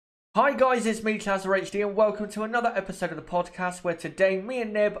Hi guys, it's me ChazzaHDF1 and welcome to another episode of the podcast where today me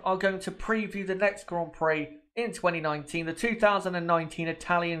and Nib are going to preview the next Grand Prix in 2019, the 2019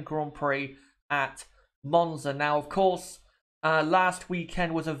 Italian Grand Prix at Monza. Now of course, last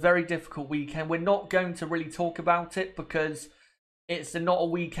weekend was a very difficult weekend. We're not going to really talk about it because it's not a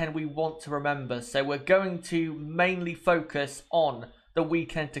weekend we want to remember. So we're going to mainly focus on the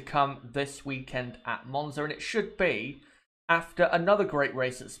weekend to come this weekend at Monza, and it should be, after another great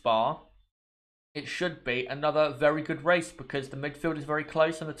race at Spa, it should be another very good race because the midfield is very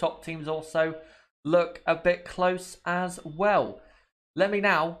close and the top teams also look a bit close as well. Let me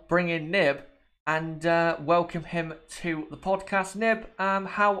now bring in Nib and welcome him to the podcast. Nib,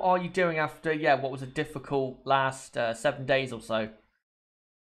 how are you doing after, what was a difficult last 7 days or so?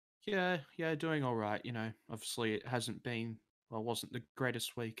 Yeah, doing all right. Obviously it hasn't been, well, wasn't the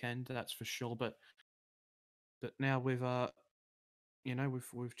greatest weekend, that's for sure. But now we've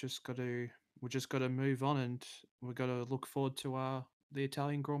just got to move on, and we've got to look forward to the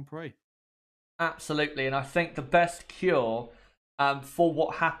Italian Grand Prix. Absolutely, and I think the best cure for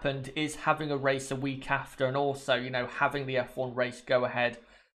what happened is having a race a week after, and also, having the F1 race go ahead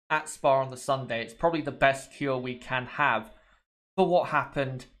at Spa on the Sunday. It's probably the best cure we can have for what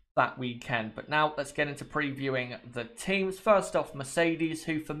happened that weekend. But now let's get into previewing the teams. First off, Mercedes,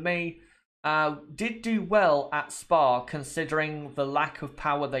 who for me did do well at Spa considering the lack of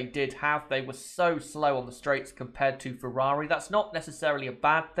power they did have. They were so slow on the straights compared to Ferrari. That's not necessarily a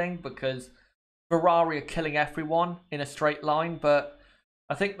bad thing because Ferrari are killing everyone in a straight line, but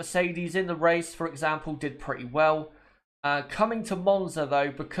I think Mercedes in the race, for example, did pretty well. Coming to Monza, though,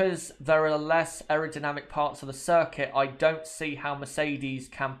 because there are less aerodynamic parts of the circuit, I don't see how Mercedes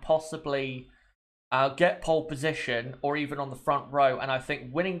can possibly get pole position or even on the front row. And I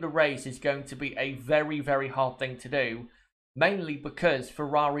think winning the race is going to be a very, very hard thing to do, mainly because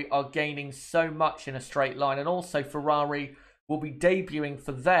Ferrari are gaining so much in a straight line. And also Ferrari will be debuting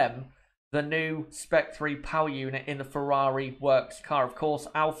for them the new Spec 3 power unit in the Ferrari Works car. Of course,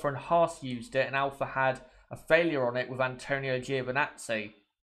 Alfa and Haas used it, and Alfa had a failure on it with Antonio Giovinazzi.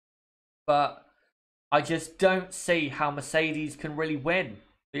 But I just don't see how Mercedes can really win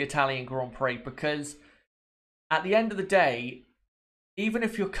the Italian Grand Prix because at the end of the day, even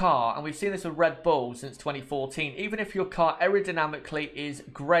if your car, and we've seen this with Red Bull since 2014, even if your car aerodynamically is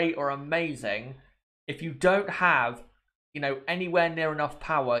great or amazing, if you don't have anywhere near enough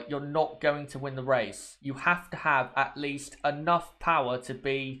power, you're not going to win the race. You have to have at least enough power to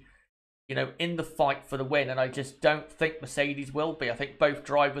be, in the fight for the win. And I just don't think Mercedes will be. I think both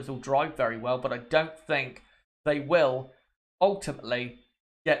drivers will drive very well, but I don't think they will ultimately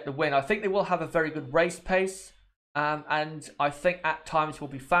get the win. I think they will have a very good race pace. And I think at times will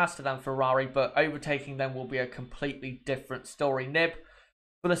be faster than Ferrari, but overtaking them will be a completely different story. Nib,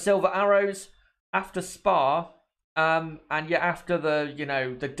 for the Silver Arrows, after Spa, and yet after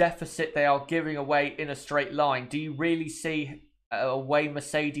the deficit they are giving away in a straight line, do you really see a way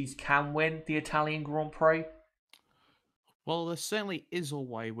Mercedes can win the Italian Grand Prix? Well, there certainly is a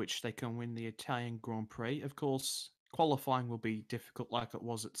way which they can win the Italian Grand Prix. Of course, qualifying will be difficult like it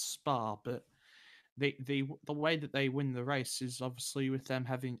was at Spa, but the way that they win the race is obviously with them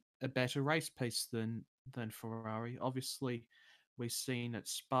having a better race pace than Ferrari. Obviously, we've seen at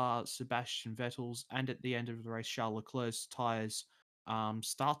Spa Sebastian Vettel's and at the end of the race Charles Leclerc's tires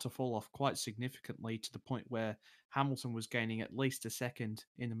start to fall off quite significantly to the point where Hamilton was gaining at least a second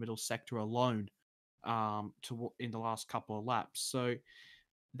in the middle sector alone in the last couple of laps. So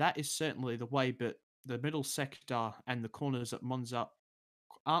that is certainly the way, but the middle sector and the corners at Monza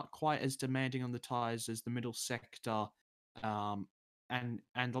aren't quite as demanding on the tires as the middle sector, um, and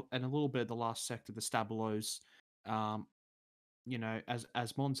a little bit of the last sector, the Stabilos,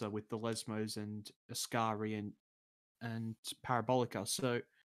 as Monza with the Lesmos and Ascari and Parabolica. So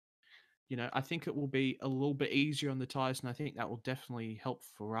I think it will be a little bit easier on the tires, and I think that will definitely help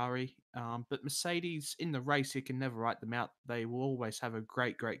Ferrari. But Mercedes in the race, you can never write them out. They will always have a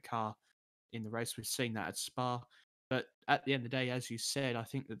great car in the race. We've seen that at Spa. But at the end of the day, as you said, I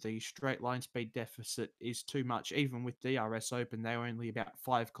think that the straight line speed deficit is too much. Even with DRS open, they're only about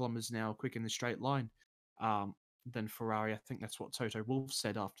 5 kilometers an hour quicker in the straight line than Ferrari. I think that's what Toto Wolff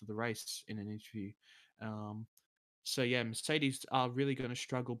said after the race in an interview. Um, so yeah, Mercedes are really going to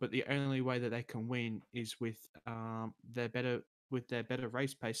struggle, but the only way that they can win is with their better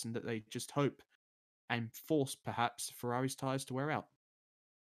race pace, and that they just hope and force perhaps Ferrari's tires to wear out.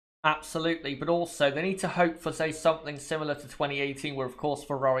 Absolutely, but also they need to hope for, say, something similar to 2018, where of course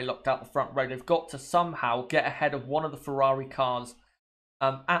Ferrari locked out the front row. They've got to somehow get ahead of one of the Ferrari cars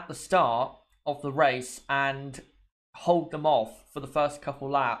at the start of the race, and hold them off for the first couple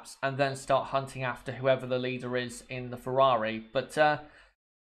laps and then start hunting after whoever the leader is in the Ferrari. But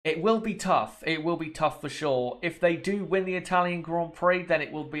it will be tough. It will be tough for sure. If they do win the Italian Grand Prix, then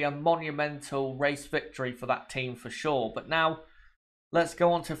it will be a monumental race victory for that team for sure. But now, let's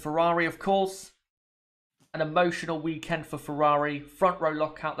go on to Ferrari, of course. An emotional weekend for Ferrari. Front row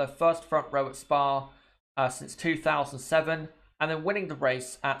lockout, their first front row at Spa since 2007. And then winning the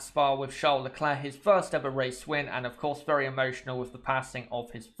race at Spa with Charles Leclerc, his first ever race win. And of course, very emotional with the passing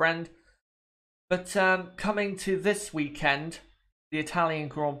of his friend. But coming to this weekend, the Italian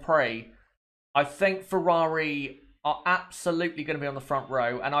Grand Prix, I think Ferrari are absolutely going to be on the front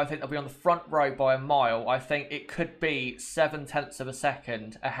row, and I think they'll be on the front row by a mile. I think it could be 7/10 of a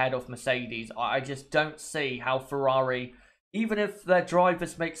second ahead of Mercedes. I just don't see how Ferrari, even if their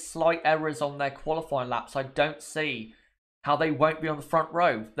drivers make slight errors on their qualifying laps, I don't see how they won't be on the front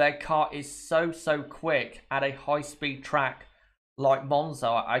row. Their car is so quick at a high-speed track like Monza.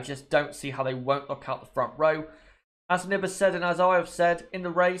 I just don't see how they won't look out the front row. As Nib has said, and as I have said, in the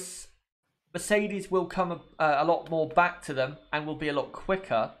race, Mercedes will come a lot more back to them and will be a lot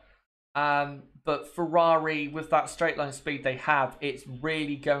quicker. But Ferrari, with that straight line speed they have, it's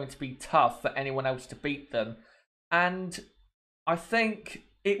really going to be tough for anyone else to beat them. And I think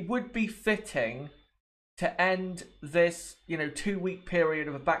it would be fitting to end this, 2-week period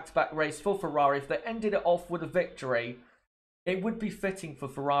of a back-to-back race for Ferrari. If they ended it off with a victory, it would be fitting for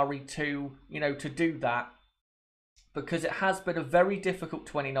Ferrari to, to do that. Because it has been a very difficult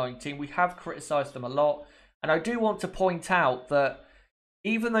 2019. We have criticised them a lot. And I do want to point out that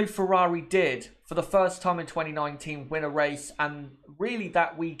even though Ferrari did, for the first time in 2019, win a race, and really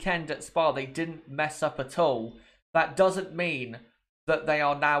that weekend at Spa, they didn't mess up at all, that doesn't mean that they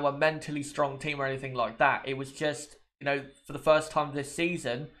are now a mentally strong team or anything like that. It was just, for the first time this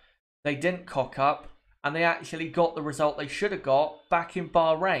season, they didn't cock up, and they actually got the result they should have got back in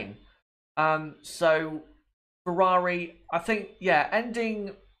Bahrain. So Ferrari, I think,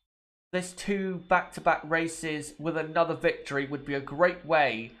 ending this 2 back-to-back races with another victory would be a great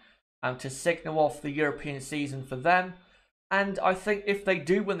way to signal off the European season for them. And I think if they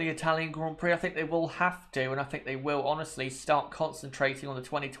do win the Italian Grand Prix, I think they will have to, and I think they will honestly start concentrating on the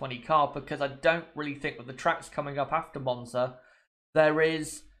 2020 car, because I don't really think with the tracks coming up after Monza, there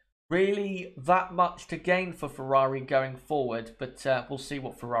is really that much to gain for Ferrari going forward. But we'll see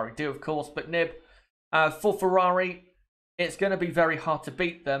what Ferrari do, of course. But Nib, for Ferrari, it's going to be very hard to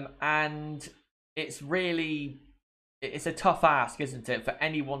beat them, and it's a tough ask, isn't it, for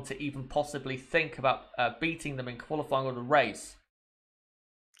anyone to even possibly think about beating them in qualifying or the race.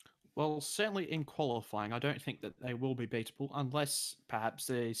 Well, certainly in qualifying, I don't think that they will be beatable, unless perhaps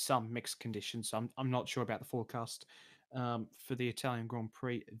there's some mixed conditions. I'm not sure about the forecast for the Italian Grand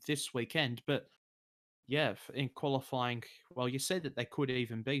Prix this weekend, but yeah, in qualifying, well, you said that they could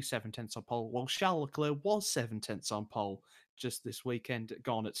even be 7/10 on pole. Well, Charles Leclerc was 7/10 on pole just this weekend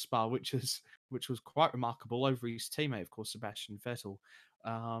gone at Spa, which was quite remarkable over his teammate, of course, Sebastian Vettel.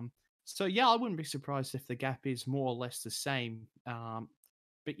 So yeah, I wouldn't be surprised if the gap is more or less the same.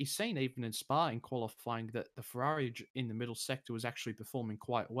 But you've seen even in Spa in qualifying that the Ferrari in the middle sector was actually performing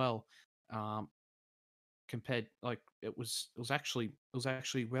quite well. Compared, like it was actually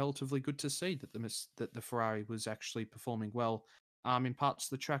relatively good to see that the Ferrari was actually performing well in parts of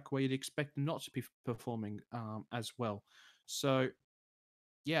the track where you'd expect them not to be performing as well. So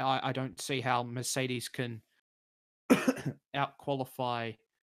yeah, I don't see how Mercedes can out qualify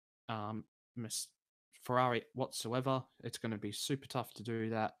Ferrari whatsoever. It's going to be super tough to do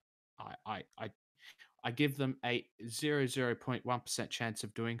that. I give them a 0.1% chance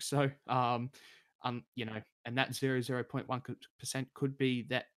of doing so. And that 0.1% could be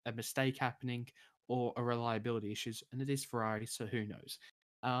that a mistake happening or a reliability issues, and it is Ferrari, so who knows?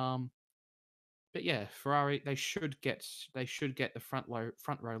 But yeah, Ferrari, they should get the front row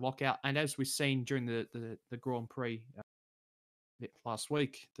lockout, and as we've seen during the Grand Prix last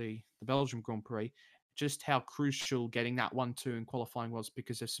week, the Belgium Grand Prix, just how crucial getting that 1-2 in qualifying was,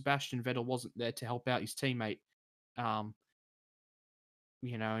 because if Sebastian Vettel wasn't there to help out his teammate, and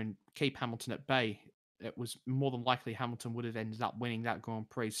keep Hamilton at bay, it was more than likely Hamilton would have ended up winning that Grand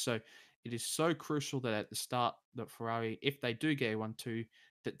Prix. So it is so crucial that at the start that Ferrari, if they do get a 1-2,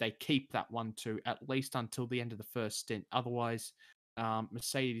 that they keep that 1-2 at least until the end of the first stint. Otherwise,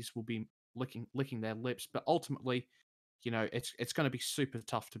 Mercedes will be licking their lips. But ultimately, it's going to be super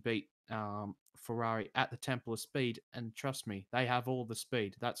tough to beat Ferrari at the temple of speed. And trust me, they have all the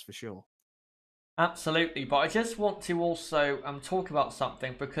speed, that's for sure. Absolutely, but I just want to also talk about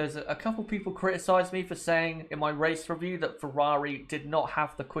something, because a couple people criticised me for saying in my race review that Ferrari did not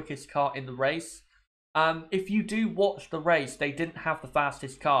have the quickest car in the race. If you do watch the race, they didn't have the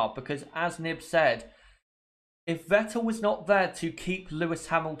fastest car because, as Nib said, if Vettel was not there to keep Lewis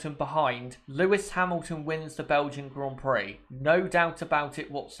Hamilton behind, Lewis Hamilton wins the Belgian Grand Prix. No doubt about it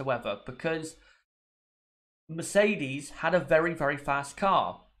whatsoever, because Mercedes had a very, very fast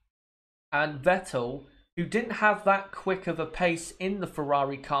car. And Vettel, who didn't have that quick of a pace in the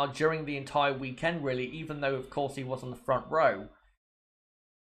Ferrari car during the entire weekend, really, even though, of course, he was on the front row,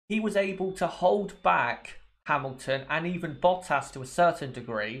 he was able to hold back Hamilton and even Bottas to a certain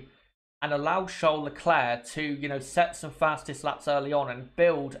degree and allow Charles Leclerc to, set some fastest laps early on and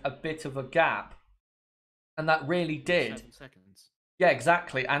build a bit of a gap. And that really did. 7 seconds. Yeah,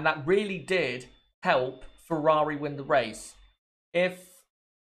 exactly. And that really did help Ferrari win the race. If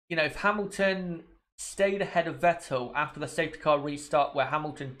Hamilton stayed ahead of Vettel after the safety car restart, where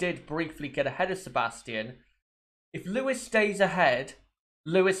Hamilton did briefly get ahead of Sebastian, if Lewis stays ahead,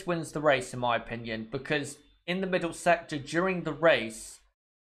 Lewis wins the race, in my opinion, because in the middle sector during the race,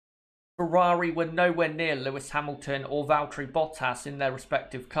 Ferrari were nowhere near Lewis Hamilton or Valtteri Bottas in their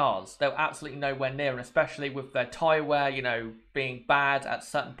respective cars. They were absolutely nowhere near, and especially with their tyre wear, being bad at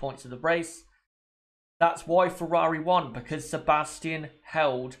certain points of the race. That's why Ferrari won, because Sebastian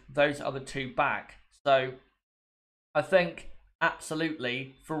held those other two back. So I think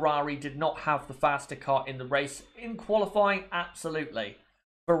absolutely Ferrari did not have the faster car in the race. In qualifying, absolutely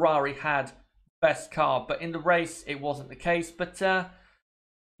Ferrari had best car, but in the race it wasn't the case. But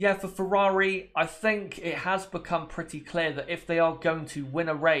yeah, for Ferrari, I think it has become pretty clear that if they are going to win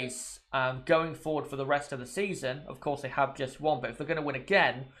a race going forward for the rest of the season, of course they have just won, but if they're going to win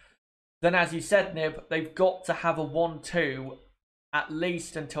again, then as you said, Nib, they've got to have a 1-2 at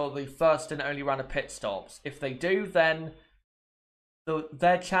least until the first and only round of pit stops. If they do, then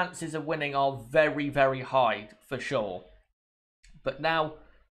their chances of winning are very, very high for sure. But now,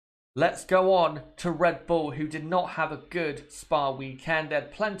 let's go on to Red Bull, who did not have a good Spa weekend. They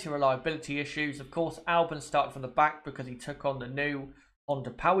had plenty of reliability issues. Of course, Albon started from the back because he took on the new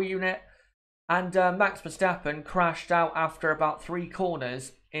Honda power unit. And Max Verstappen crashed out after about 3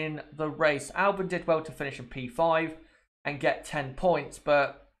 corners in the race. Albon did well to finish in P5 and get 10 points.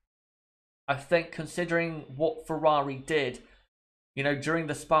 But I think considering what Ferrari did, during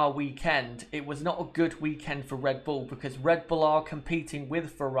the Spa weekend, it was not a good weekend for Red Bull because Red Bull are competing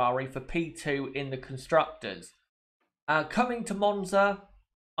with Ferrari for P2 in the Constructors. Coming to Monza,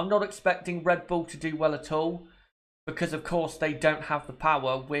 I'm not expecting Red Bull to do well at all because, of course, they don't have the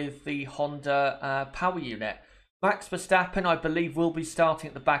power with the Honda power unit. Max Verstappen, I believe, will be starting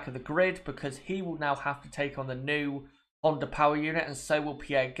at the back of the grid because he will now have to take on the new Honda power unit, and so will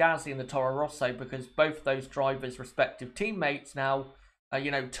Pierre Gasly in the Toro Rosso because both those drivers' respective teammates now,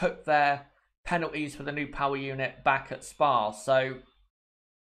 took their penalties for the new power unit back at Spa. So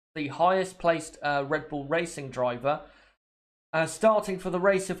the highest placed Red Bull Racing driver starting for the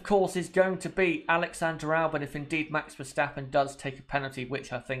race, of course, is going to be Alexander Albon if indeed Max Verstappen does take a penalty,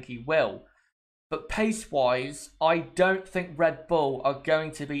 which I think he will. But pace-wise, I don't think Red Bull are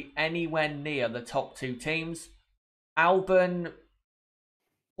going to be anywhere near the top 2 teams. Albon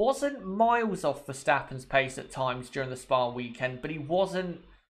wasn't miles off Verstappen's pace at times during the Spa weekend, but he wasn't,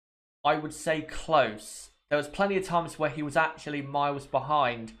 I would say, close. There was plenty of times where he was actually miles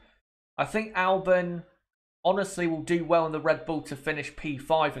behind. I think Albon honestly will do well in the Red Bull to finish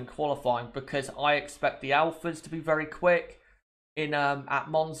P5 in qualifying because I expect the Alphas to be very quick in at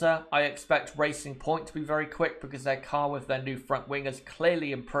Monza. I expect Racing Point to be very quick because their car with their new front wing has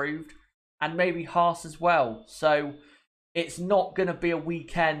clearly improved, and maybe Haas as well. So it's not going to be a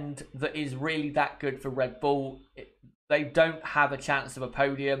weekend that is really that good for Red Bull. They don't have a chance of a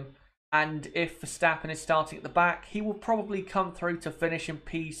podium. And if Verstappen is starting at the back, he will probably come through to finish in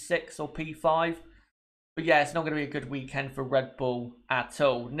P6 or P5. But yeah, it's not going to be a good weekend for Red Bull at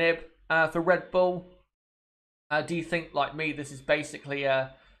all. Nib, for Red Bull, do you think, like me, this is basically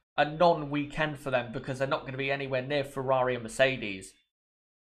a non-weekend for them because they're not going to be anywhere near Ferrari and Mercedes?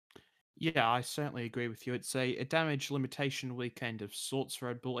 Yeah, I certainly agree with you. It's a damage limitation weekend of sorts for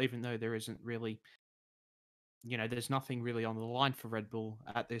Red Bull, even though there isn't really, there's nothing really on the line for Red Bull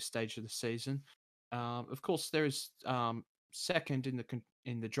at this stage of the season. Of course, there is second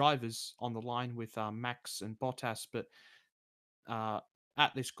in the drivers on the line with Max and Bottas, but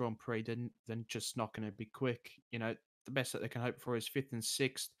at this Grand Prix, then just not going to be quick. The best that they can hope for is 5th and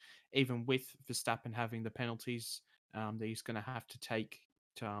 6th, even with Verstappen having the penalties that he's going to have to take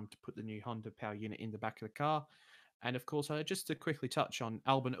to put the new Honda power unit in the back of the car. And of course, just to quickly touch on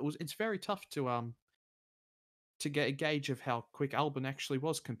Albon, it's very tough to get a gauge of how quick Albon actually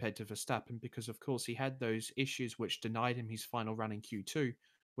was compared to Verstappen because, of course, he had those issues which denied him his final run in Q2.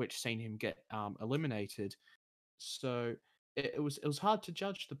 which seen him get eliminated. So it was hard to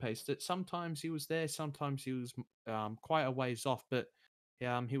judge the pace. That sometimes he was there, sometimes he was quite a ways off, but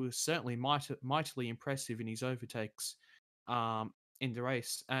he was certainly mightily impressive in his overtakes in the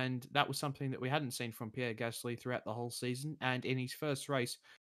race, and that was something that we hadn't seen from Pierre Gasly throughout the whole season. And in his first race,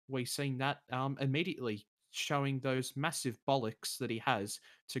 we seen that immediately, showing those massive bollocks that he has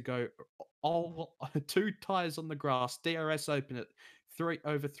to go all 2 tires on the grass, DRS open at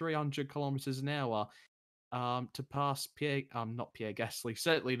over 300 kilometers an hour, to pass not Pierre Gasly,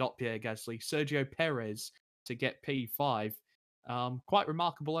 certainly not Pierre Gasly, Sergio Perez to get P5. Quite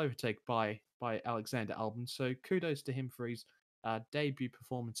remarkable overtake by Alexander Albon. So kudos to him for his debut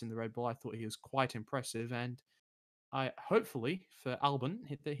performance in the Red Bull. I thought he was quite impressive, and I hopefully for Albon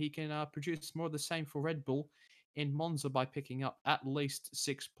that he can produce more of the same for Red Bull in Monza by picking up at least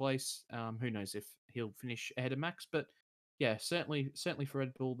 6th place. Who knows if he'll finish ahead of Max, but yeah, certainly for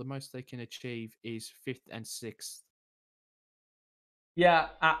Red Bull, the most they can achieve is 5th and 6th. Yeah,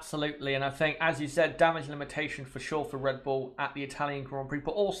 absolutely. And I think, as you said, damage limitation for sure for Red Bull at the Italian Grand Prix.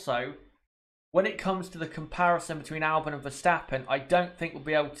 But also, when it comes to the comparison between Albon and Verstappen, I don't think we'll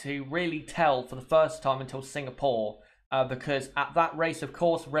be able to really tell for the first time until Singapore. Because at that race, of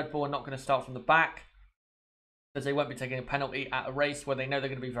course, Red Bull are not going to start from the back, because they won't be taking a penalty at a race where they know they're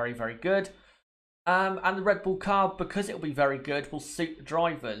going to be very, very good. And the Red Bull car, because it'll be very good, will suit the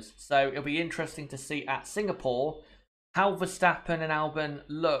drivers. So it'll be interesting to see at Singapore how Verstappen and Albon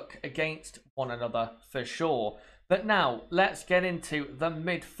look against one another for sure. But now, let's get into the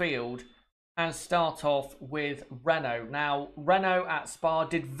midfield and start off with Renault. Now, Renault at Spa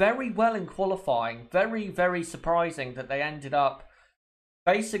did very well in qualifying. Very, very surprising that they ended up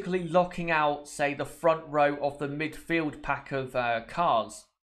basically locking out, say, the front row of the midfield pack of cars.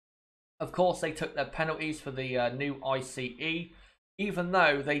 Of course, they took their penalties for the new ICE, even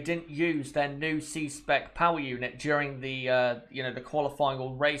though they didn't use their new C-Spec power unit during the the qualifying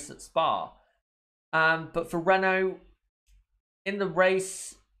or race at Spa. But for Renault, in the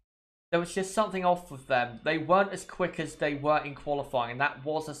race, there was just something off with them. They weren't as quick as they were in qualifying, and that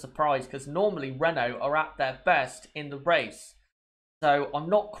was a surprise because normally Renault are at their best in the race. So I'm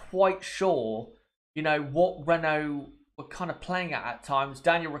not quite sure, what Renault were kind of playing at times.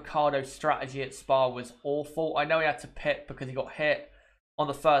 Daniel Ricciardo's strategy at Spa was awful. I know he had to pit because he got hit on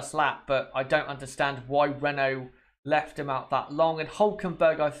the first lap, but I don't understand why Renault left him out that long. And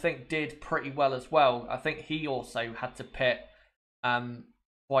Hulkenberg, I think, did pretty well as well. I think he also had to pit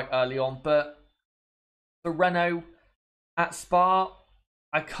quite early on. But for Renault at Spa,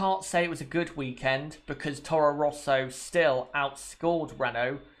 I can't say it was a good weekend because Toro Rosso still outscored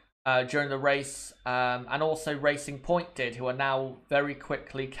Renault during the race, and also Racing Point did, who are now very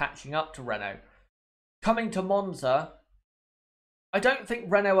quickly catching up to Renault. Coming to Monza, I don't think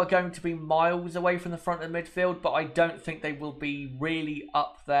Renault are going to be miles away from the front of the midfield, but I don't think they will be really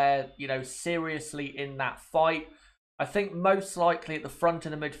up there, seriously in that fight. I think most likely at the front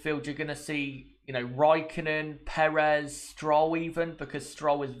of the midfield, you're going to see, Raikkonen, Perez, Stroll even, because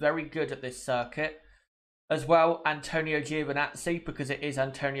Stroll is very good at this circuit. As well, Antonio Giovinazzi, because it is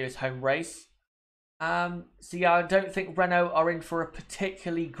Antonio's home race. So yeah, I don't think Renault are in for a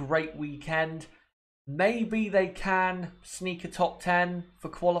particularly great weekend. Maybe they can sneak a top 10 for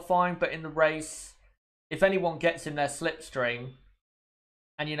qualifying, but in the race, if anyone gets in their slipstream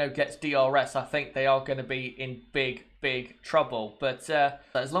and, gets DRS, I think they are going to be in big, big trouble. But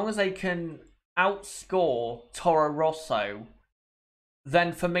as long as they can outscore Toro Rosso,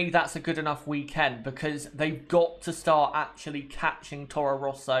 then for me that's a good enough weekend, because they've got to start actually catching Toro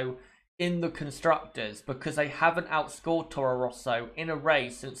Rosso in the constructors, because they haven't outscored Toro Rosso in a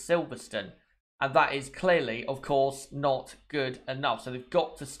race since Silverstone, and that is clearly, of course, not good enough. So they've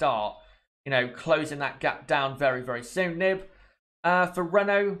got to start, closing that gap down very, very soon. Nib, for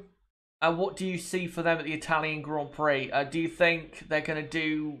Renault, what do you see for them at the Italian Grand Prix? Do you think they're going to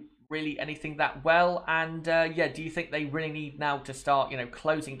do really anything that well? And do you think they really need now to start,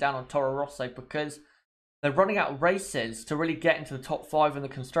 closing down on Toro Rosso, because they're running out of races to really get into the top 5 in the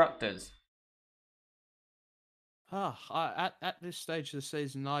constructors? At this stage of the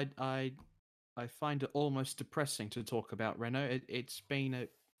season, I find it almost depressing to talk about Renault. It's been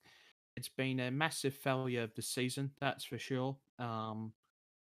a massive failure of the season, that's for sure.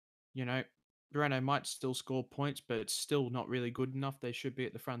 Renault might still score points, but it's still not really good enough. They should be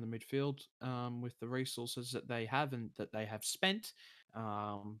at the front of the midfield with the resources that they have and that they have spent.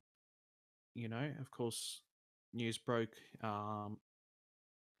 Of course, news broke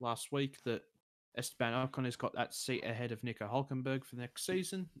last week that Esteban Ocon has got that seat ahead of Nico Hulkenberg for next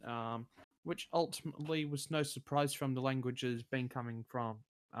season, which ultimately was no surprise from the language that has been coming from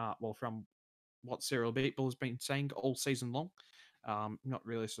from what Cyril Beatbull has been saying all season long. Not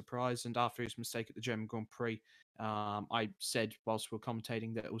really surprised. And after his mistake at the German Grand Prix, I said whilst we were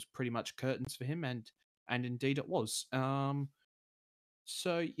commentating that it was pretty much curtains for him, and indeed it was.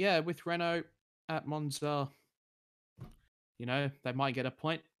 So yeah, with Renault at Monza, they might get a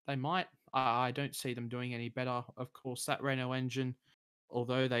point. They might. I don't see them doing any better. Of course, that Renault engine,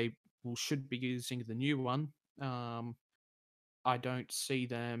 although they should be using the new one, I don't see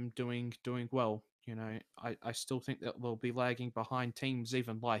them doing well. I still think that they'll be lagging behind teams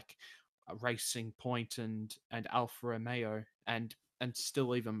even like Racing Point and Alfa Romeo and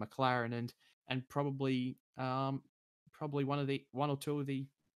still even McLaren and probably one or two of the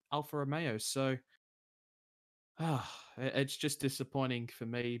Alfa Romeos. So it's just disappointing for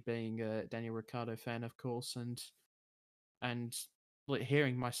me being a Daniel Ricciardo fan, of course, and like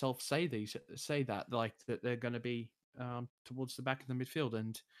hearing myself say that like that they're going to be towards the back of the midfield,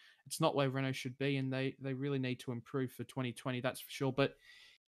 and it's not where Renault should be, and they really need to improve for 2020. That's for sure, but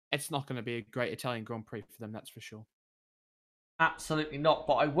it's not going to be a great Italian Grand Prix for them. That's for sure. Absolutely not.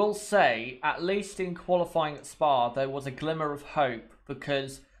 But I will say, at least in qualifying at Spa, there was a glimmer of hope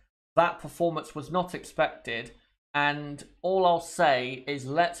because that performance was not expected. And all I'll say is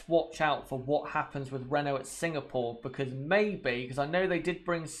let's watch out for what happens with Renault at Singapore because I know they did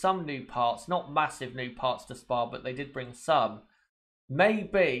bring some new parts, not massive new parts to Spa, but they did bring some.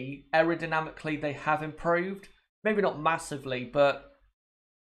 Maybe aerodynamically they have improved. Maybe not massively, but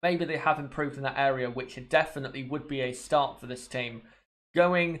maybe they have improved in that area, which definitely would be a start for this team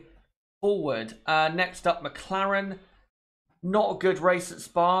going forward. Next up, McLaren. Not a good race at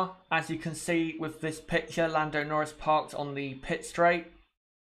Spa, as you can see with this picture. Lando Norris parked on the pit straight.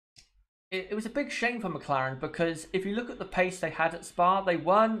 It was a big shame for McLaren because if you look at the pace they had at Spa, they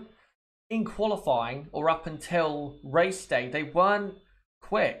weren't in qualifying or up until race day. They weren't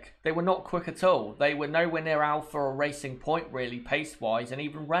quick. They were not quick at all. They were nowhere near Alpha or Racing Point really pace-wise, and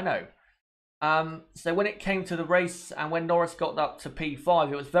even Renault. So when it came to the race and when Norris got up to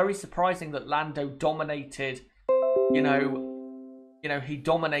P5, it was very surprising that Lando dominated. He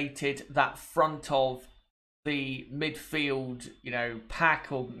dominated that front of the midfield,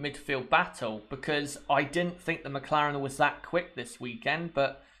 pack or midfield battle because I didn't think the McLaren was that quick this weekend,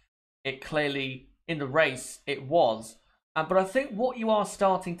 but it clearly, in the race, it was. But I think what you are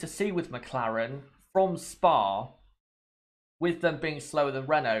starting to see with McLaren from Spa, with them being slower than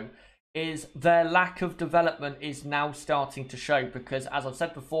Renault, is their lack of development is now starting to show because, as I've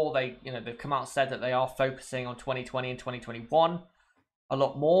said before, they've come out and said that they are focusing on 2020 and 2021 a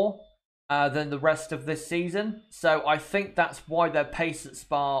lot more than the rest of this season. So I think that's why their pace at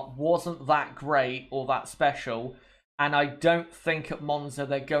Spa wasn't that great or that special. And I don't think at Monza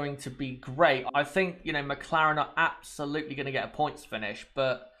they're going to be great. I think, McLaren are absolutely going to get a points finish,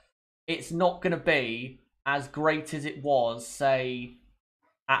 but it's not going to be as great as it was, say,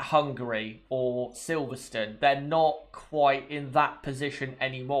 at Hungary or Silverstone. They're not quite in that position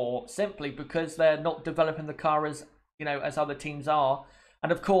anymore, simply because they're not developing the car as other teams are.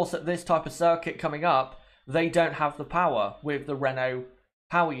 And of course, at this type of circuit coming up, they don't have the power with the Renault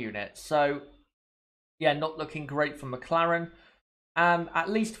power unit. So, yeah, not looking great for McLaren. At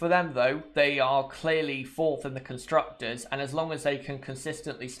least for them, though, they are clearly fourth in the Constructors. And as long as they can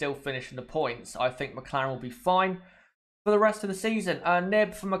consistently still finish in the points, I think McLaren will be fine for the rest of the season.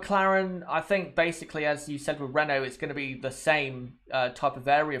 Nib for McLaren, I think basically, as you said with Renault, it's going to be the same type of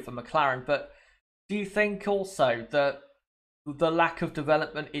area for McLaren. But do you think also that the lack of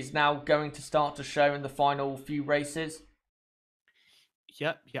development is now going to start to show in the final few races?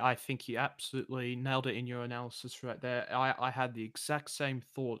 Yeah, I think you absolutely nailed it in your analysis right there. I had the exact same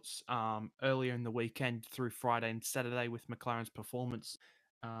thoughts earlier in the weekend through Friday and Saturday with McLaren's performance.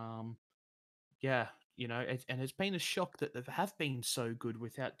 Yeah, and it's been a shock that they have been so good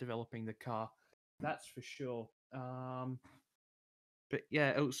without developing the car. That's for sure. But yeah,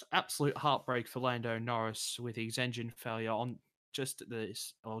 it was absolute heartbreak for Lando Norris with his engine failure on just at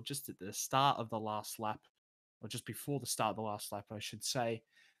the start of the last lap, or just before the start of the last lap, I should say.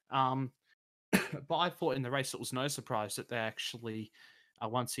 But I thought in the race it was no surprise that they actually,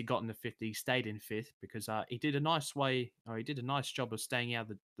 once he got in the fifth, he stayed in fifth because he did a nice job of staying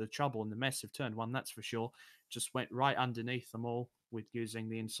out of the trouble and the mess of turn one. That's for sure. Just went right underneath them all with using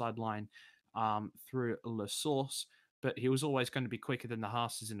the inside line through La Source. But he was always going to be quicker than the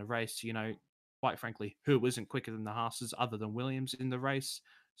Haas's in the race. Quite frankly, who isn't quicker than the Haas's other than Williams in the race?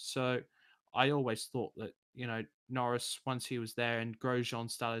 So I always thought that, Norris, once he was there and Grosjean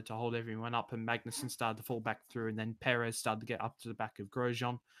started to hold everyone up and Magnussen started to fall back through and then Perez started to get up to the back of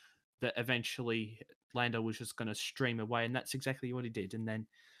Grosjean, that eventually Lando was just going to stream away, and that's exactly what he did. And then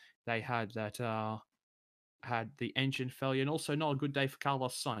they had that had the engine failure, and also not a good day for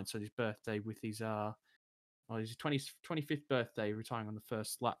Carlos Sainz on his birthday with his 25th birthday, retiring on the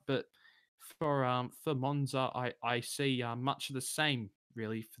first lap. But for Monza, I see much of the same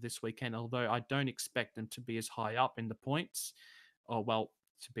really for this weekend. Although I don't expect them to be as high up in the points, or well,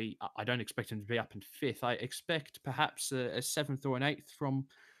 I don't expect them to be up in fifth. I expect perhaps a seventh or an eighth from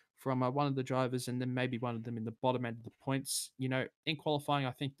one of the drivers, and then maybe one of them in the bottom end of the points. In qualifying,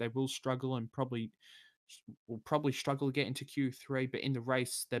 I think they will struggle and will probably struggle to get into Q3. But in the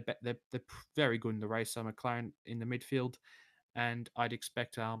race, they're very good in the race. McLaren in the midfield, and I'd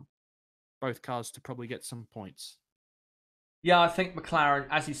expect both cars to probably get some points. Yeah, I think McLaren,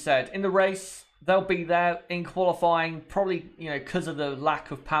 as you said, in the race, they'll be there. In qualifying, probably, because of the lack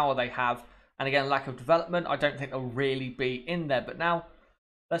of power they have, and again, lack of development, I don't think they'll really be in there. But now,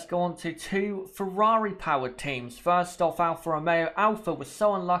 let's go on to two Ferrari-powered teams. First off, Alfa Romeo. Alfa was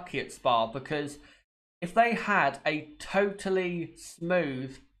so unlucky at Spa because if they had a totally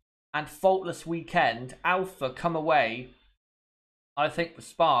smooth and faultless weekend, Alfa come away, I think, for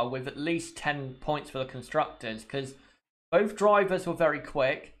Spa with at least 10 points for the constructors, because both drivers were very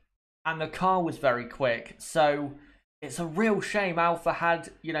quick and the car was very quick. So it's a real shame Alfa had,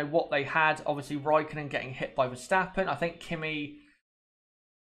 what they had. Obviously, Raikkonen getting hit by Verstappen. I think Kimi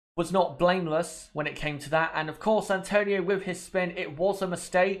was not blameless when it came to that. And of course, Antonio with his spin, it was a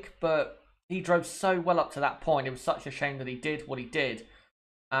mistake, but he drove so well up to that point. It was such a shame that he did what he did.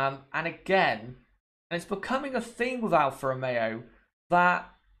 And again, and it's becoming a theme with Alfa Romeo that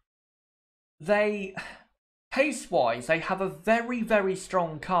they, pace-wise, they have a very, very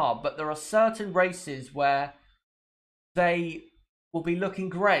strong car, but there are certain races where they will be looking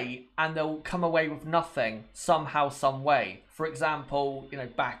great and they'll come away with nothing somehow, some way. For example,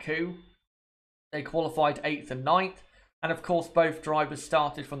 Baku, they qualified 8th and 9th, and of course both drivers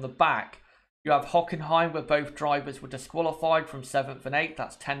started from the back. You have Hockenheim, where both drivers were disqualified from 7th and 8th,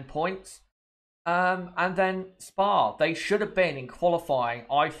 that's 10 points. And then Spa, they should have been in qualifying,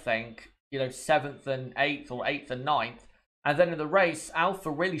 I think, 7th and 8th or 8th and 9th. And then in the race, Alfa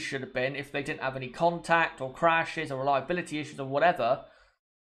really should have been, if they didn't have any contact or crashes or reliability issues or whatever,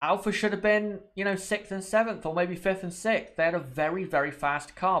 Alfa should have been, 6th and 7th or maybe 5th and 6th. They had a very, very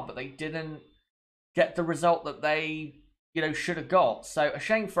fast car, but they didn't get the result that they, should have got. So a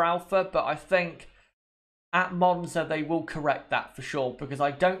shame for Alfa, but I think at Monza they will correct that for sure, because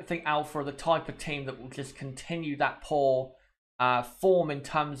I don't think Alfa are the type of team that will just continue that poor form in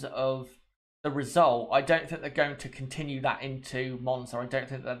terms of the result. I don't think they're going to continue that into Monza. I don't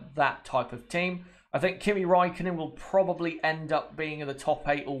think they're that type of team. I think Kimi Raikkonen will probably end up being in the top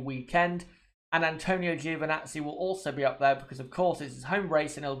 8 all weekend, and Antonio Giovinazzi will also be up there because, of course, it's his home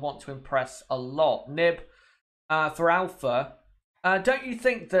race and he'll want to impress a lot. Nib, for Alfa, don't you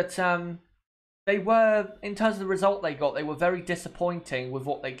think that they were, in terms of the result they got, they were very disappointing with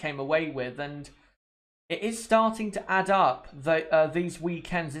what they came away with, and it is starting to add up these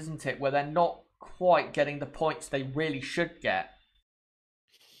weekends, isn't it, where they're not quite getting the points they really should get?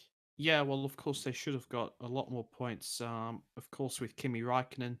 Yeah, well, of course, they should have got a lot more points. Of course, with Kimi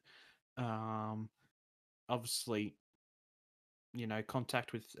Raikkonen, obviously,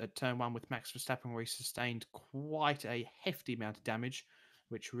 contact with at turn 1 with Max Verstappen, where he sustained quite a hefty amount of damage,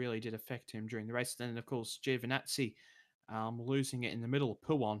 which really did affect him during the race. Then, of course, Giovinazzi losing it in the middle of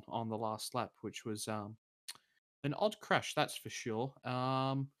P1 on the last lap, which was an odd crash, that's for sure.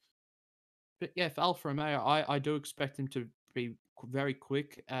 But yeah, for Alfa Romeo, I do expect them to be very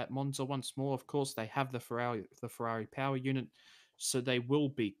quick at Monza once more. Of course, they have the Ferrari power unit, so they will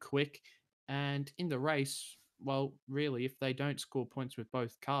be quick. And in the race, well, really, if they don't score points with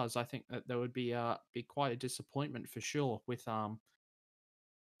both cars, I think that there would be quite a disappointment for sure with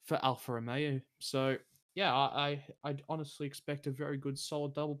for Alfa Romeo. So yeah, I'd honestly expect a very good,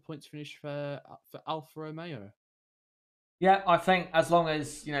 solid double points finish for Alfa Romeo. Yeah, I think as long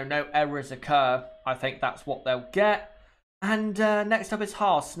as, no errors occur, I think that's what they'll get. And next up is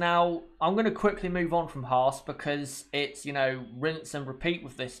Haas. Now, I'm going to quickly move on from Haas because it's, rinse and repeat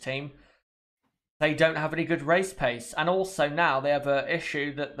with this team. They don't have any good race pace. And also now they have an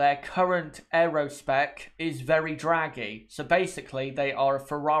issue that their current aero spec is very draggy. So basically, they are a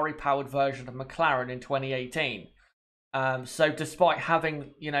Ferrari-powered version of McLaren in 2018. So despite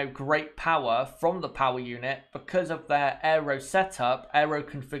having, great power from the power unit, because of their aero setup, aero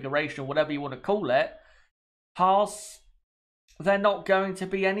configuration, whatever you want to call it, Haas, they're not going to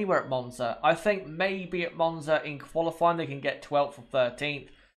be anywhere at Monza. I think maybe at Monza in qualifying they can get 12th or 13th,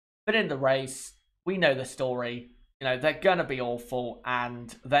 but in the race, we know the story. They're going to be awful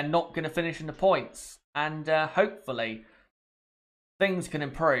and they're not going to finish in the points. and hopefully things can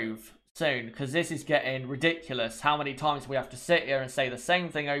improve soon, because this is getting ridiculous. How many times we have to sit here and say the same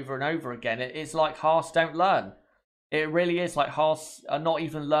thing over and over again? It's like Haas don't learn. It really is like Haas are not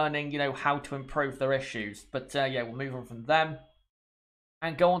even learning, how to improve their issues. But yeah, we'll move on from them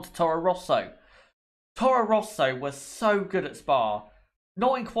and go on to Toro Rosso. Toro Rosso was so good at Spa.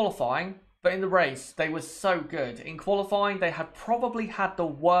 Not in qualifying, but in the race, they were so good. In qualifying, they had probably had the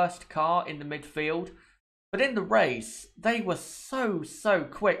worst car in the midfield. But in the race, they were so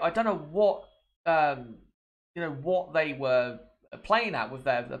quick. I don't know what, what they were playing at with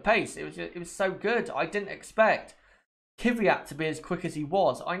their pace. It was so good. I didn't expect Kvyat to be as quick as he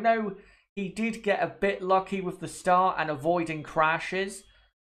was. I know he did get a bit lucky with the start and avoiding crashes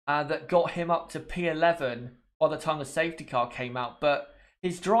that got him up to P11 by the time the safety car came out. But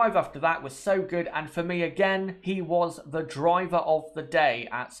his drive after that was so good. And for me, again, he was the driver of the day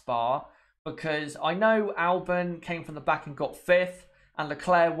at Spa. Because I know Albon came from the back and got 5th. And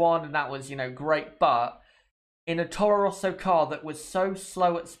Leclerc won, and that was, great. But in a Toro Rosso car that was so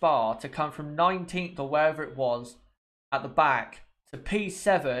slow at Spa, to come from 19th or wherever it was at the back to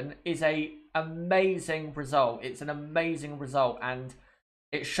P7 is a amazing result. It's an amazing result, and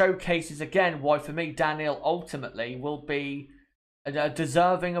it showcases again why for me Daniel ultimately will be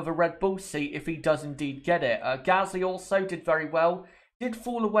deserving of a Red Bull seat if he does indeed get it. Gasly also did very well. Did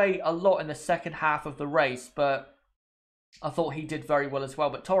fall away a lot in the second half of the race, but I thought he did very well as well.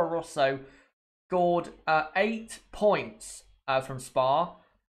 But Toro Rosso scored 8 points from Spa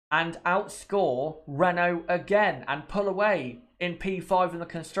and outscore Renault again and pull away in P5 in the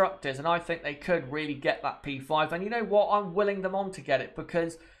Constructors. And I think they could really get that P5. And you know what? I'm willing them on to get it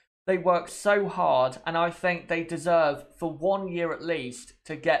because they work so hard. And I think they deserve, for 1 year at least,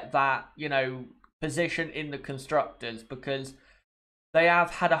 to get that, position in the Constructors. Because they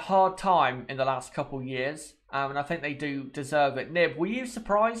have had a hard time in the last couple years. And I think they do deserve it. Nib, were you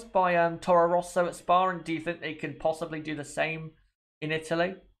surprised by Toro Rosso at Spa? And do you think they can possibly do the same in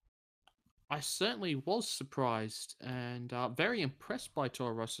Italy? I certainly was surprised and very impressed by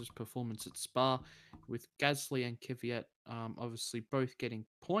Toro Rosso's performance at Spa, with Gasly and Kvyat obviously both getting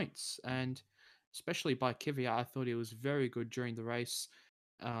points, and especially by Kvyat, I thought he was very good during the race.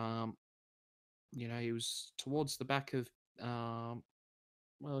 He was towards the back of.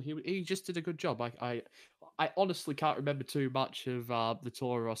 He just did a good job. I honestly can't remember too much of the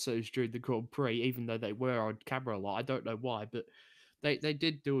Toro Rossos during the Grand Prix, even though they were on camera a lot. I don't know why, but they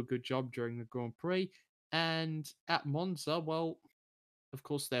did do a good job during the Grand Prix. And at Monza, well, of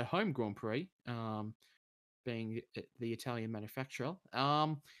course, their home Grand Prix, being the Italian manufacturer,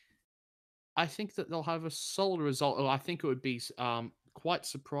 I think that they'll have a solid result. I think it would be quite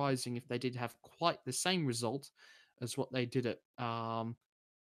surprising if they did have quite the same result as what they did at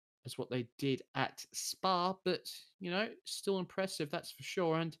Spa, but still impressive, that's for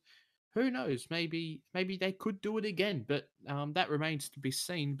sure. And who knows, maybe they could do it again, but that remains to be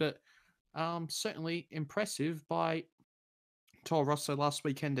seen. But certainly impressive by Toro Rosso last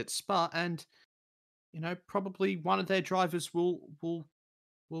weekend at Spa, and probably one of their drivers will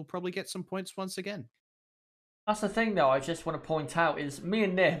probably get some points once again. That's the thing, though. I just want to point out is me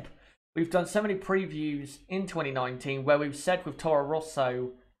and Nib, we've done so many previews in 2019 where we've said with Toro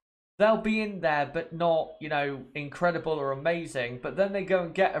Rosso, they'll be in there, but not, incredible or amazing. But then they go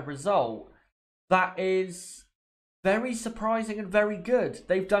and get a result that is very surprising and very good.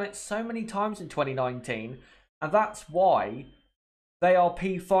 They've done it so many times in 2019. And that's why they are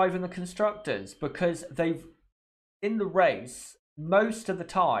P5 in the Constructors. Because they've, in the race, most of the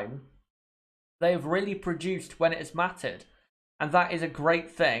time, they have really produced when it has mattered. And that is a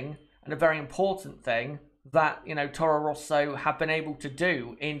great thing and a very important thing that, Toro Rosso have been able to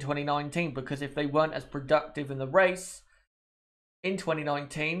do in 2019, because if they weren't as productive in the race in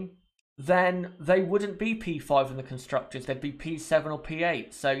 2019, then they wouldn't be P5 in the Constructors. They'd be P7 or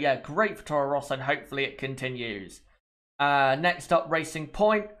P8. So yeah, great for Toro Rosso, and hopefully it continues. Next up, Racing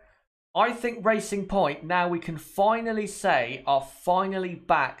Point. I think Racing Point, now we can finally say, are finally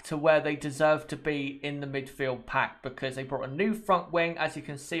back to where they deserve to be in the midfield pack, because they brought a new front wing, as you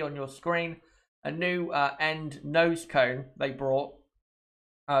can see on your screen. A new end nose cone they brought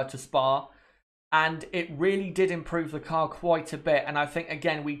to Spa, and it really did improve the car quite a bit. And I think,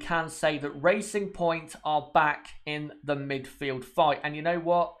 again, we can say that Racing Point are back in the midfield fight. And you know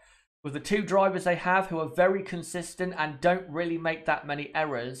what? With the two drivers they have who are very consistent and don't really make that many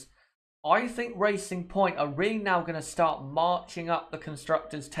errors, I think Racing Point are really now going to start marching up the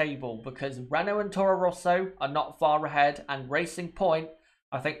Constructors' table, because Renault and Toro Rosso are not far ahead, and Racing Point,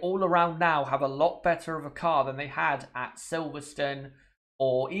 I think all around now, have a lot better of a car than they had at Silverstone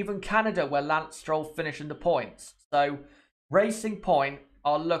or even Canada, where Lance Stroll finished in the points. So Racing Point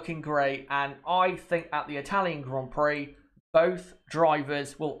are looking great, and I think at the Italian Grand Prix, both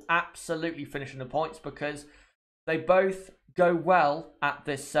drivers will absolutely finish in the points because they both go well at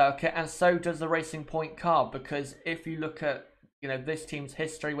this circuit, and so does the Racing Point car. Because if you look at this team's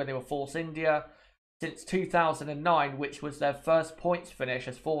history when they were Force India since 2009, which was their first points finish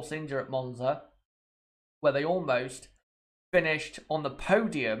as Force India at Monza, where they almost finished on the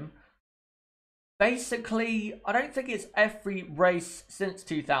podium. Basically, I don't think it's every race since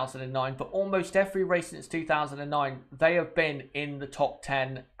 2009, but almost every race since 2009, they have been in the top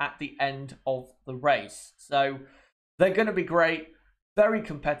 10 at the end of the race. So they're going to be great, very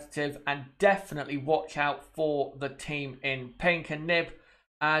competitive, and definitely watch out for the team in pink. And Nib,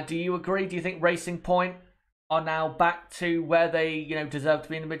 do you agree? Do you think Racing Point are now back to where they deserve to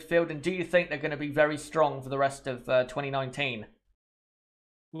be in the midfield? And do you think they're going to be very strong for the rest of 2019?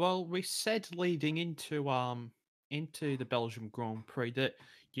 Well, we said leading into the Belgium Grand Prix that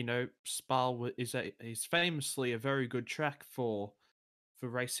Spa is famously a very good track for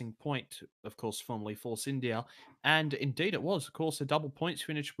Racing Point, of course, formerly Force India, and indeed it was, of course, a double points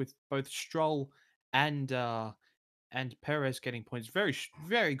finish with both Stroll and Perez getting points.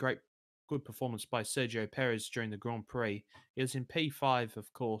 Very great, good performance by Sergio Perez during the Grand Prix. He was in P5,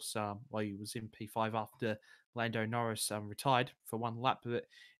 of course. He was in P5 after Lando Norris retired for one lap, but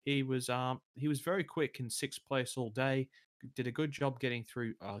he was very quick in sixth place all day. Did a good job getting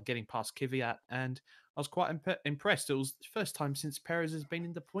past Kvyat, and I was quite impressed. It was the first time since Perez has been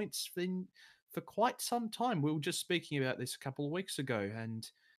in the points for quite some time. We were just speaking about this a couple of weeks ago, and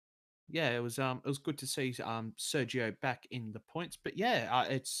yeah, it was good to see Sergio back in the points. But yeah,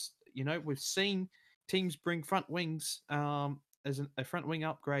 it's we've seen teams bring front wings as a front wing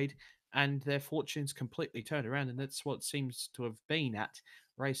upgrade, and their fortunes completely turned around, and that's what seems to have been at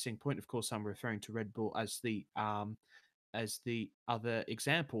Racing Point. Of course, I'm referring to Red Bull as the other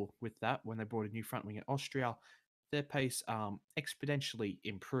example with that. When they brought a new front wing at Austria, their pace exponentially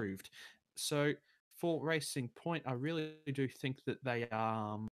improved. So for Racing Point, I really do think that they're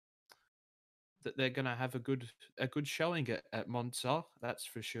going to have a good showing at Monza. That's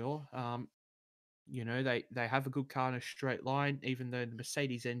for sure. They have a good car in a straight line, even though the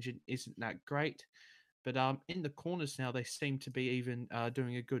Mercedes engine isn't that great. But in the corners now, they seem to be even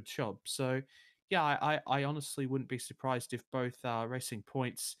doing a good job. So yeah, I honestly wouldn't be surprised if both Racing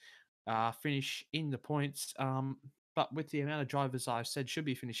Points finish in the points. But with the amount of drivers I've said should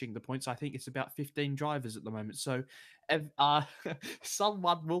be finishing the points, I think it's about 15 drivers at the moment. So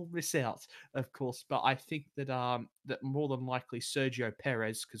someone will miss out, of course. But I think that that more than likely Sergio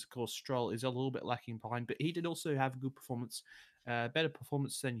Perez, because of course Stroll is a little bit lacking behind, but he did also have a good performance, better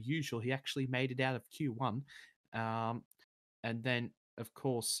performance than usual. He actually made it out of Q1, and then of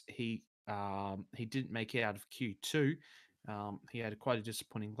course he didn't make it out of Q2. He had quite a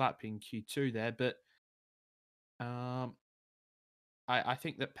disappointing lap in Q2 there, but I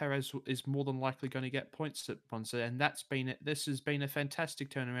think that Perez is more than likely going to get points at Monza, and this has been a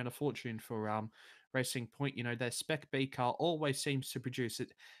fantastic turnaround of fortune for Racing Point. Their Spec B car always seems to produce.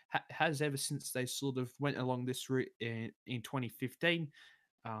 It has ever since they sort of went along this route in 2015,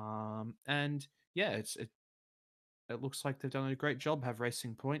 and yeah, it looks like they've done a great job. Have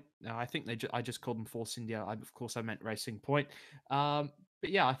Racing Point. I think I just called them Force India. Of course, I meant Racing Point. But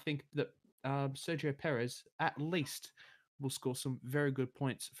yeah, I think that Sergio Perez at least will score some very good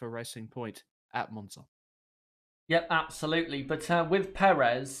points for Racing Point at Monza. Yep, absolutely. But with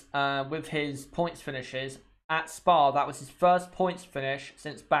Perez, with his points finishes at Spa, that was his first points finish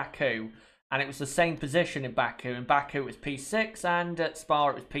since Baku. And it was the same position in Baku. In Baku, it was P6, and at Spa,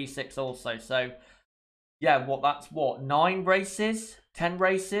 it was P6 also. So, yeah, that's 9 races, 10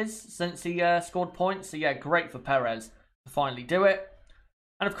 races since he scored points. So, yeah, great for Perez to finally do it.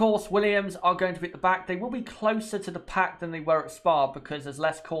 And of course, Williams are going to be at the back. They will be closer to the pack than they were at Spa because there's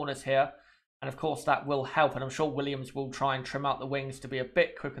less corners here. And of course, that will help. And I'm sure Williams will try and trim out the wings to be a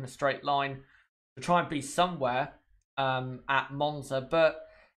bit quick in a straight line to try and be somewhere at Monza. But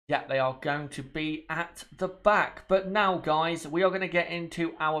yeah, they are going to be at the back. But now, guys, we are going to get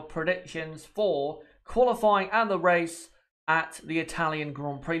into our predictions for qualifying and the race at the Italian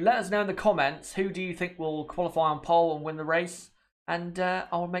Grand Prix. Let us know in the comments, who do you think will qualify on pole and win the race? And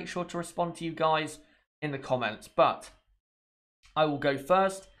I'll make sure to respond to you guys in the comments. But I will go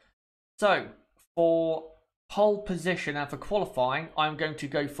first. So, for pole position and for qualifying, I'm going to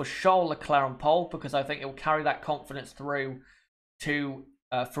go for Charles Leclerc on pole because I think it will carry that confidence through to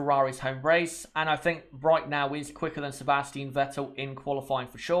Ferrari's home race. And I think right now he's quicker than Sebastian Vettel in qualifying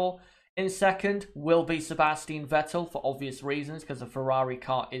for sure. In second will be Sebastian Vettel for obvious reasons because the Ferrari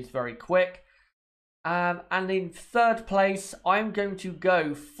car is very quick. And in third place, I'm going to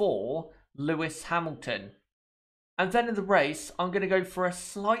go for Lewis Hamilton. And then in the race, I'm going to go for a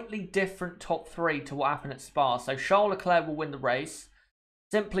slightly different top three to what happened at Spa. So Charles Leclerc will win the race,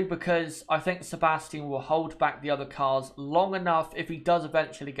 simply because I think Sebastian will hold back the other cars long enough if he does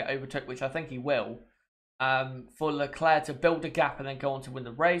eventually get overtook, which I think he will, for Leclerc to build a gap and then go on to win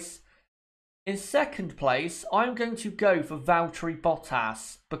the race. In second place, I'm going to go for Valtteri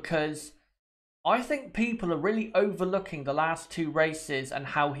Bottas because I think people are really overlooking the last two races and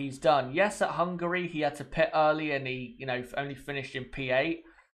how he's done. Yes, at Hungary, he had to pit early and he, only finished in P8.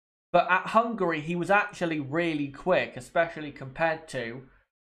 But at Hungary, he was actually really quick, especially compared to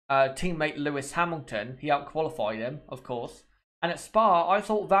teammate Lewis Hamilton. He outqualified him, of course. And at Spa, I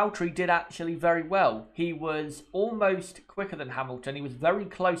thought Valtteri did actually very well. He was almost quicker than Hamilton. He was very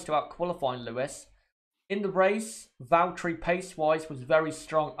close to outqualifying Lewis. In the race, Valtteri pace-wise was very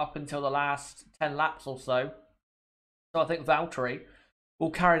strong up until the last 10 laps or so. So I think Valtteri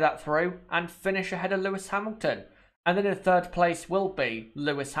will carry that through and finish ahead of Lewis Hamilton. And then in third place will be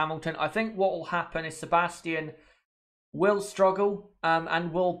Lewis Hamilton. I think what will happen is Sebastian will struggle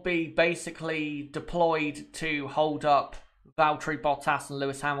and will be basically deployed to hold up Valtteri Bottas and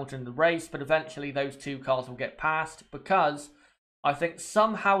Lewis Hamilton in the race. But eventually those two cars will get past because I think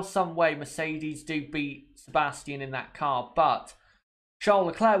somehow, some way, Mercedes do beat Sebastian in that car. But Charles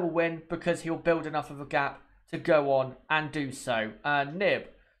Leclerc will win because he'll build enough of a gap to go on and do so. Nib,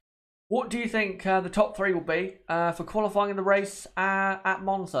 what do you think the top three will be for qualifying in the race at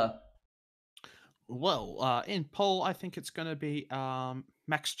Monza? Well, in pole, I think it's going to be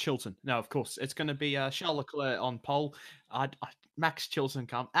Max Chilton. No, of course, it's going to be Charles Leclerc on pole. Max Chilton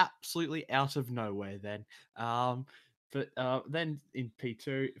come absolutely out of nowhere then. But then in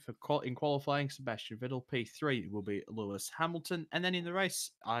P2, in qualifying, Sebastian Vettel. P3 will be Lewis Hamilton. And then in the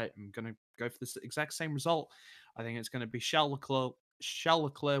race, I am going to go for this exact same result. I think it's going to be Charles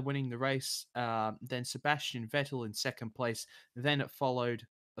Leclerc winning the race, then Sebastian Vettel in second place. Then it followed...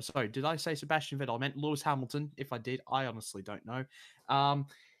 Sorry, did I say Sebastian Vettel? I meant Lewis Hamilton. If I did, I honestly don't know.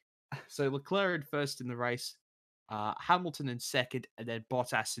 So Leclerc in first in the race, Hamilton in second, and then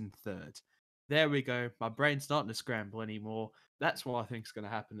Bottas in third. There we go. My brain's not to scramble anymore. That's what I think is going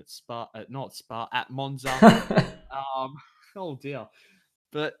to happen at Spa, at Monza. Oh dear.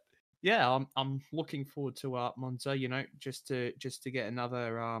 But yeah, I'm looking forward to Monza. Just to get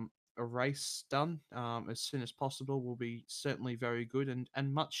another a race done as soon as possible will be certainly very good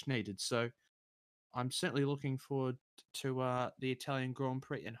and much needed. So I'm certainly looking forward to the Italian Grand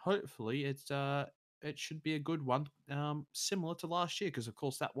Prix, and hopefully it should be a good one, similar to last year, because of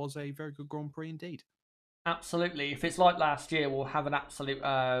course that was a very good Grand Prix indeed. Absolutely. If it's like last year, we'll have an absolute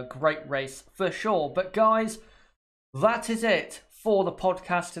great race for sure. But guys, that is it for the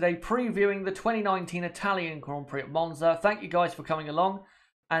podcast today, previewing the 2019 Italian Grand Prix at Monza. Thank you guys for coming along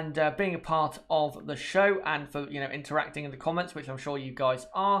and being a part of the show and for interacting in the comments, which I'm sure you guys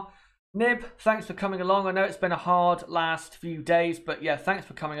are. Nib, thanks for coming along. I know it's been a hard last few days, but yeah, thanks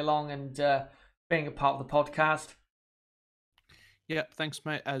for coming along and being a part of the podcast. Yeah, thanks,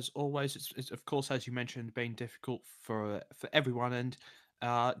 mate. As always, it's of course, as you mentioned, been difficult for everyone, and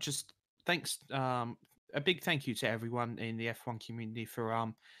just thanks. A big thank you to everyone in the F1 community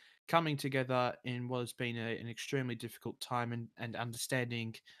for coming together in what has been an extremely difficult time and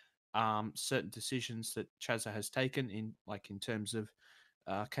understanding certain decisions that Chazza has taken in terms of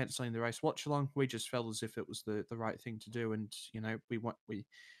cancelling the race watch along. We just felt as if it was the right thing to do, and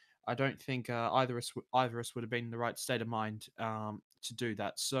I don't think either of us would have been in the right state of mind to do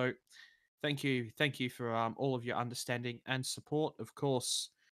that. So thank you for all of your understanding and support. Of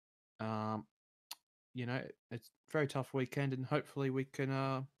course, it's a very tough weekend, and hopefully we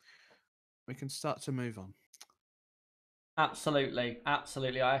can start to move on. Absolutely,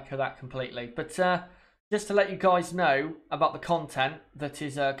 I echo that completely. But just to let you guys know about the content that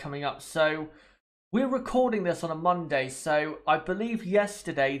is coming up. So we're recording this on a Monday, so I believe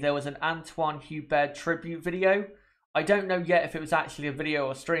yesterday there was an Antoine Hubert tribute video. I don't know yet if it was actually a video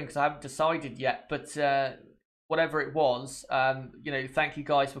or a stream because I haven't decided yet, but whatever it was, thank you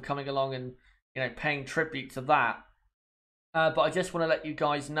guys for coming along and, paying tribute to that. But I just want to let you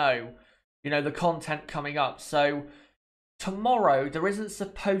guys know, the content coming up. So tomorrow, there isn't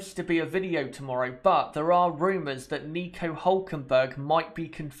supposed to be a video tomorrow, but there are rumours that Nico Hulkenberg might be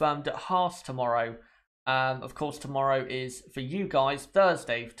confirmed at Haas tomorrow. Of course, tomorrow is, for you guys,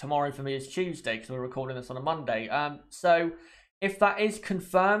 Thursday. Tomorrow for me is Tuesday, because we're recording this on a Monday. So if that is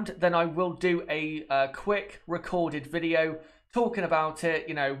confirmed, then I will do a quick recorded video talking about it,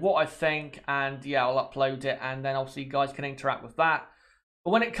 you know, what I think, and yeah, I'll upload it, and then obviously you guys can interact with that.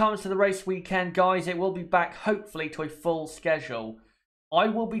 But when it comes to the race weekend, guys, it will be back hopefully to a full schedule. I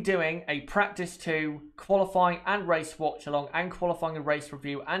will be doing a practice 2, qualifying and race watch along, and qualifying and race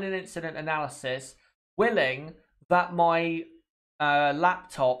review, and an incident analysis, willing that my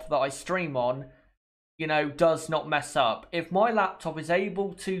laptop that I stream on, you know, does not mess up. If my laptop is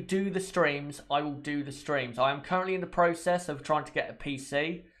able to do the streams, I will do the streams. I am currently in the process of trying to get a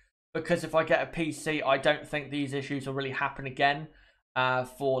PC, because if I get a PC, I don't think these issues will really happen again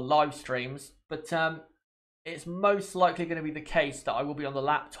for live streams. But it's most likely going to be the case that I will be on the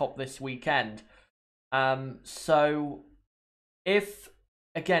laptop this weekend. So if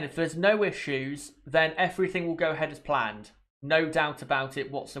there's no issues, then everything will go ahead as planned. No doubt about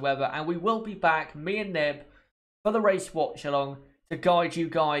it whatsoever. And we will be back, me and Nib, for the race watch along to guide you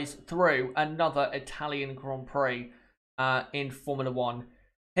guys through another Italian Grand Prix in Formula 1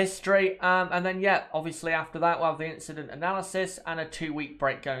 history. And then, yeah, obviously after that, we'll have the incident analysis and a 2-week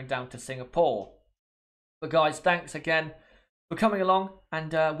break going down to Singapore. But guys, thanks again for coming along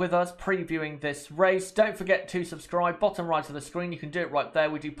and with us previewing this race. Don't forget to subscribe. Bottom right of the screen, you can do it right there.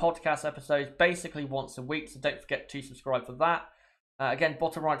 We do podcast episodes basically once a week, so don't forget to subscribe for that. Again,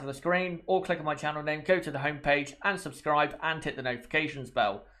 bottom right of the screen, or click on my channel name, go to the homepage and subscribe and hit the notifications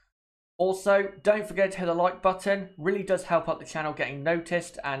bell. Also, don't forget to hit the like button. Really does help out the channel getting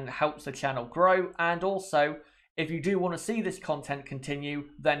noticed and helps the channel grow. And also, if you do want to see this content continue,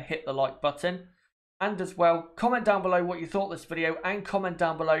 then hit the like button. And as well, comment down below what you thought of this video, and comment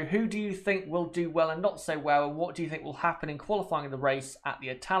down below who do you think will do well and not so well, and what do you think will happen in qualifying the race at the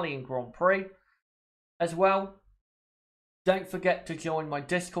Italian Grand Prix. As well, don't forget to join my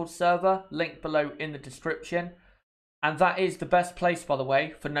Discord server, link below in the description. And that is the best place, by the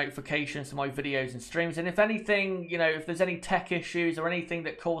way, for notifications to my videos and streams. And if anything, you know, if there's any tech issues or anything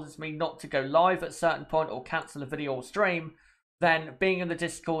that causes me not to go live at a certain point or cancel a video or stream, then being in the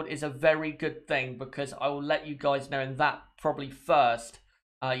Discord is a very good thing, because I will let you guys know in that probably first,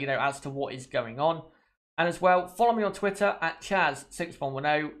 you know, as to what is going on. And as well, follow me on Twitter at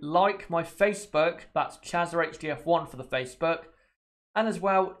Chaz6110. Like my Facebook, that's ChazzaHDF1 for the Facebook. And as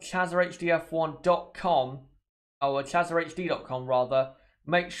well, ChazzaHDF1.com, or ChazzaHD.com rather.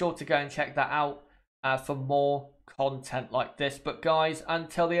 Make sure to go and check that out for more content like this. But guys,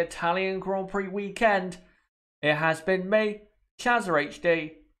 until the Italian Grand Prix weekend, it has been me,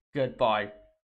 ChazzaHD. Goodbye.